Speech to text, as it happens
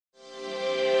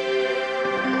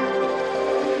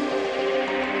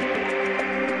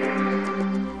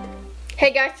Hey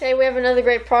guys, today we have another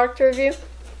great product to review.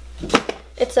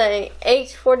 It's a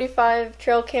H45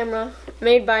 trail camera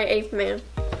made by APEMAN.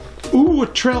 Ooh, a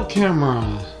trail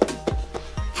camera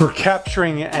for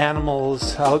capturing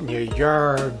animals out in your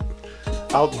yard,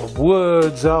 out in the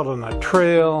woods, out on a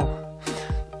trail.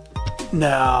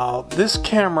 Now, this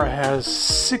camera has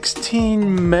 16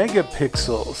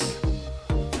 megapixels.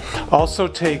 Also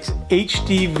takes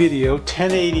HD video,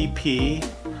 1080p.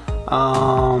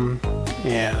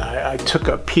 And I took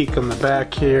a peek on the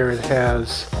back here. It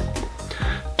has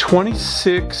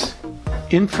 26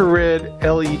 infrared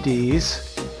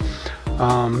LEDs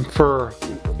for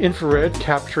infrared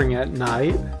capturing at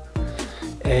night,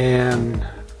 and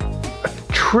a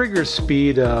trigger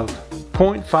speed of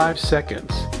 0.5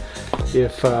 seconds.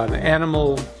 If an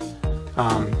animal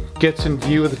gets in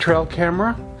view of the trail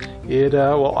camera, it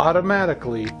will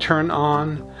automatically turn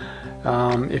on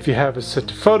if you have it set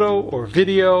to photo or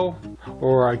video,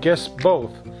 or I guess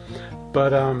both. But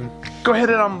go ahead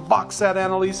and unbox that,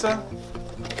 Annalisa.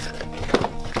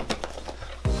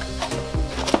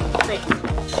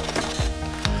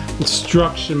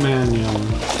 Instruction manual.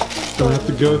 Don't have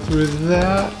to go through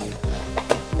that.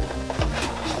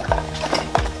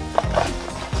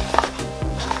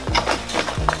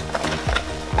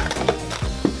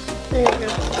 There you go.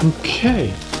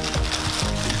 Okay.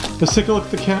 Let's take a look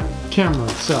at the camera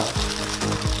itself.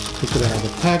 Take it out of the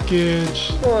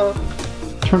package. Whoa.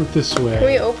 Turn it this way. Can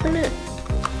we open it?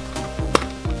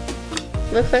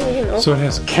 Looks like we can open So it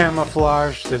has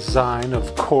camouflage design,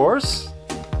 of course.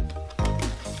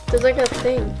 There's like a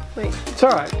thing. Wait. It's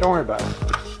alright, don't worry about it.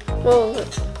 Whoa. Look.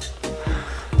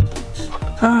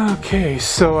 Okay,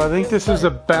 so I think this is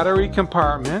a battery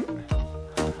compartment.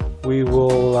 We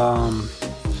will,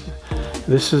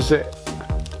 this is a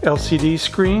LCD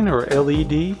screen or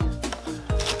LED.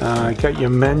 Got your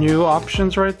menu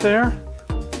options right there.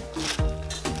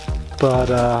 But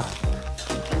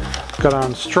got our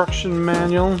instruction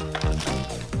manual. You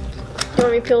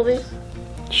want me to peel these?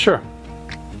 Sure.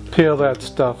 Peel that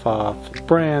stuff off.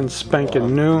 Brand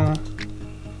spanking new.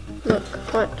 Look,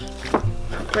 watch.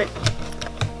 Wait.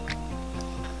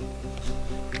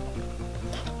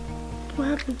 What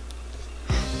happened?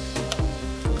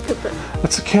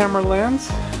 That's a camera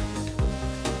lens.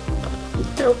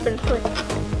 Open, wait.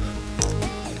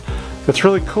 It's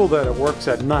really cool that it works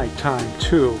at night time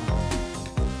too.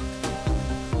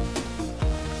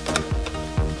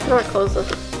 How do I close this?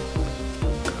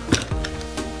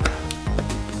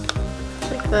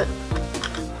 Like that.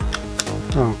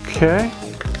 Okay.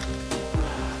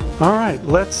 Alright,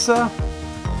 let's oh,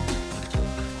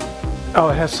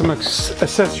 it has some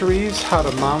accessories, how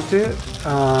to mount it.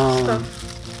 I'll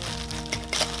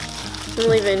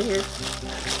leave it in here.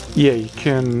 Yeah, you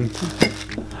can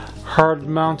hard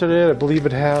mounted it. I believe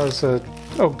it has a,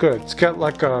 oh good, it's got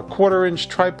like a 1/4-inch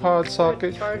tripod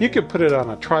socket. You could put it on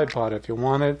a tripod if you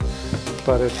wanted,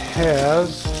 but it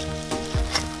has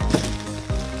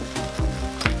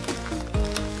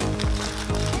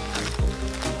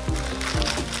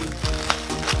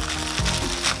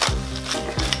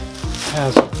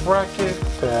a bracket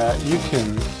that you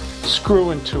can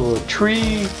screw into a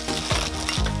tree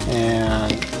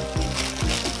and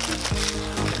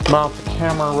mount the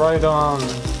camera right on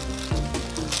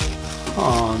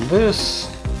this.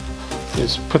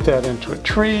 Just put that into a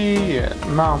tree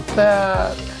and mount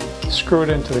that, screw it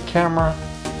into the camera.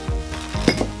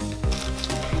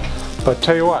 But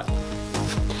tell you what,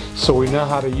 so we know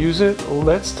how to use it,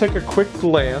 let's take a quick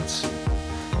glance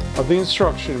of the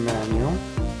instruction manual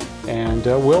and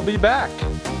we'll be back.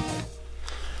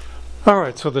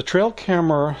 Alright, so the trail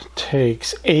camera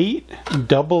takes 8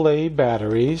 AA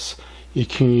batteries. You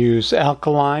can use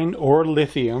alkaline or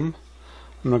lithium.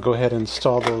 I'm going to go ahead and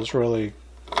install those really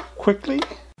quickly.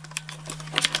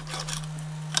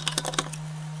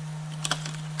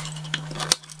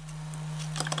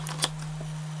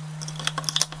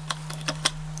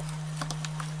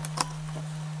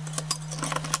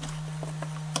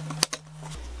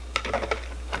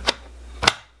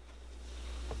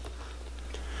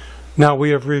 Now, we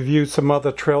have reviewed some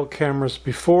other trail cameras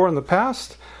before in the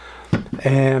past,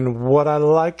 and what I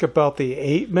like about the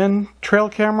APEMAN trail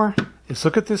camera is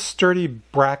look at this sturdy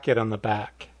bracket on the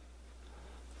back.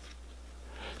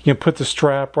 You can put the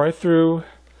strap right through,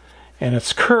 and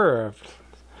it's curved,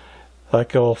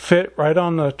 like it'll fit right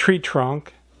on the tree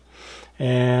trunk.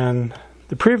 And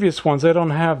the previous ones, they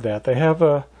don't have that. They have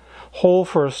a hole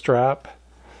for a strap,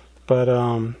 but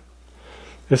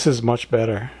this is much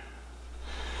better.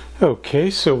 Okay,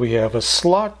 so we have a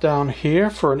slot down here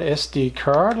for an SD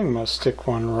card. I'm going to stick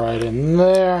one right in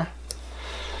there.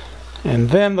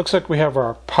 And then looks like we have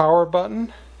our power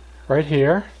button right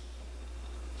here.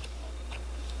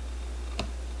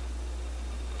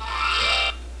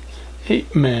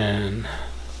 APEMAN.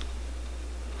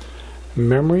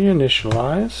 Memory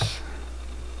initialize.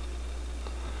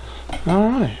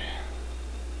 Alright.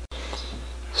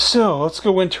 So let's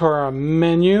go into our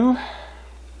menu.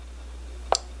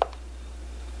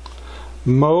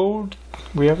 Mode,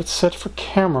 we have it set for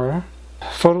camera.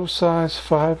 Photo size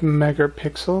 5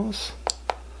 megapixels.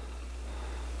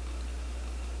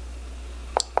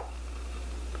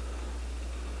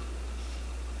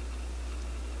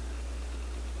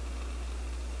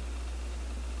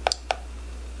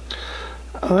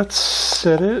 Let's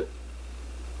set it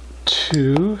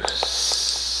to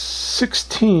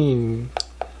 16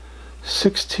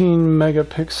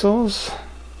 megapixels,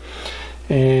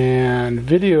 and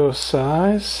video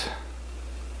size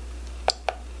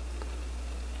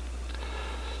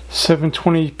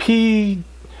 720p,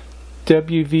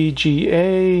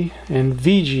 WVGA and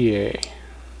VGA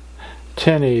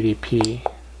 1080p.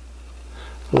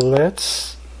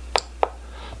 Let's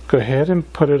go ahead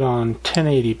and put it on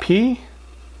 1080p.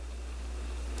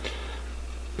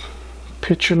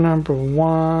 Picture number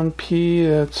 1p,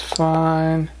 that's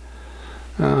fine.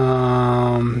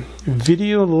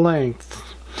 Video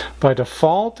length, by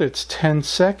default it's 10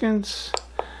 seconds,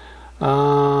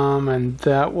 and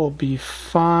that will be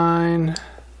fine.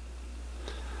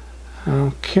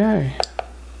 Okay,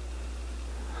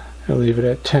 I'll leave it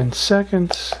at 10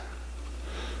 seconds.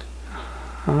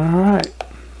 Alright,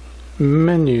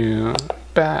 menu,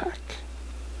 back.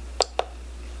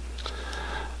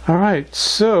 Alright,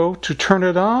 so to turn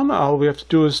it on, all we have to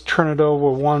do is turn it over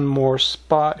one more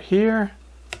spot here.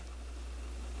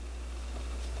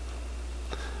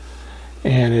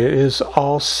 And it is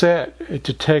all set. It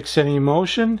detects any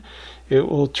motion. It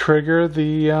will trigger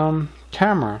the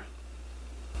camera.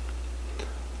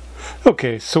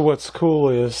 Okay, so what's cool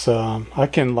is I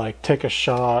can like take a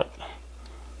shot.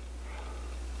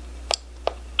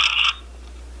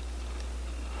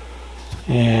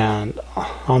 And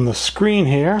on the screen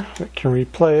here, I can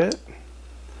replay it.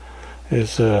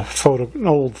 Is a photo, an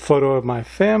old photo of my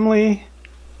family.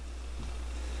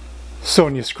 So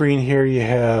on your screen here you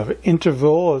have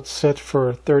interval, it's set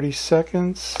for 30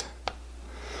 seconds.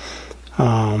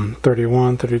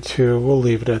 31, 32, we'll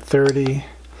leave it at 30.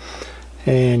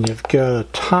 And you've got a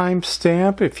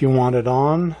timestamp if you want it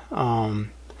on.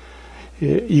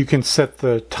 You can set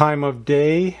the time of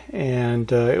day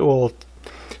and it will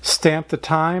stamp the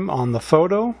time on the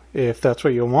photo if that's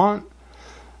what you want.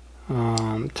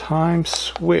 Time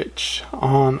switch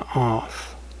on off.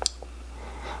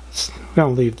 I'm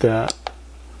going to leave that.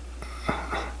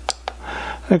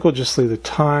 I think we'll just leave the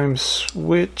time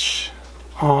switch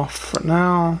off for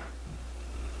now.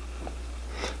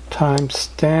 Time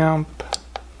stamp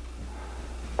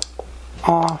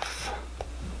off.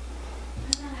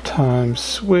 Time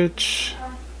switch.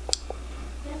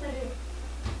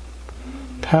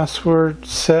 Password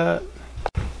set.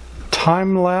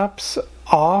 Time lapse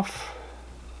off.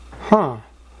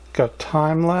 Got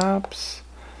time lapse.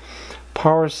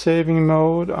 Power saving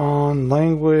mode on,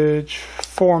 language,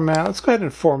 format. Let's go ahead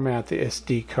and format the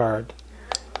SD card.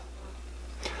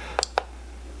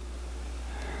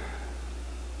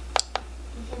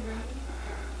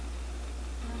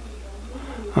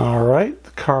 Alright,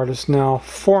 the card is now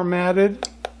formatted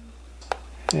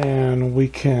and we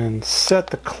can set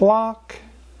the clock,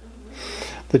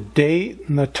 the date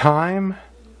and the time.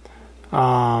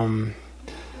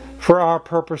 For our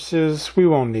purposes we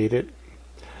won't need it,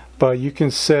 but you can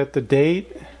set the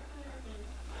date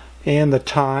and the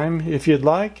time if you'd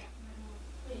like.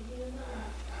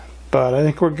 But I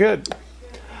think we're good.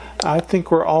 I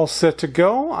think we're all set to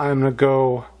go. I'm going to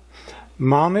go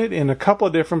mount it in a couple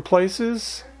of different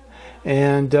places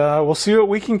and we'll see what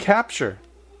we can capture.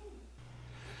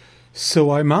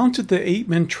 So I mounted the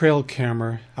APEMAN trail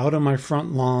camera out on my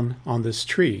front lawn on this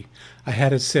tree. I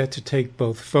had it set to take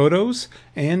both photos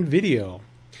and video.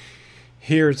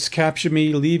 Here it's captured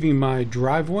me leaving my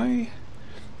driveway,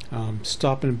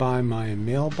 stopping by my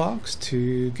mailbox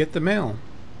to get the mail.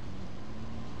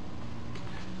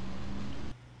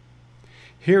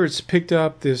 Here it's picked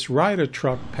up this Ryder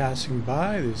truck passing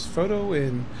by, this photo,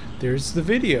 and there's the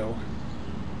video.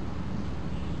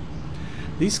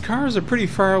 These cars are pretty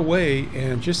far away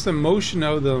and just the motion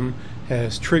of them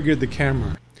has triggered the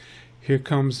camera. Here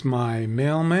comes my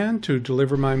mailman to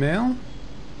deliver my mail.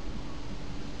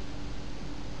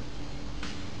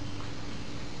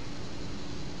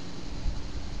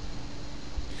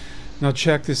 Now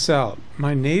check this out.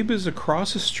 My neighbors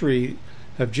across the street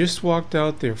have just walked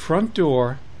out their front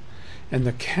door and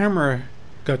the camera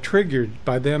got triggered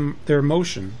by their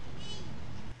motion.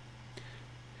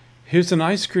 Here's an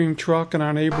ice cream truck in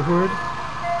our neighborhood.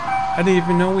 I didn't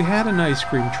even know we had an ice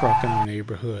cream truck in our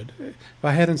neighborhood. If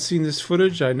I hadn't seen this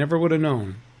footage, I never would have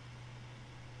known.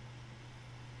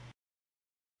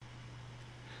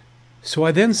 So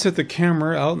I then set the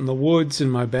camera out in the woods in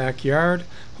my backyard,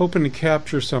 hoping to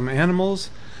capture some animals,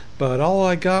 but all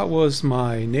I got was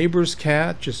my neighbor's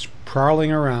cat just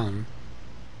prowling around.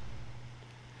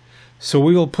 So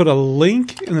we will put a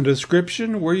link in the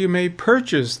description where you may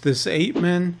purchase this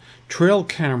APEMAN trail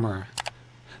camera.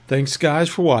 Thanks guys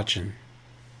for watching.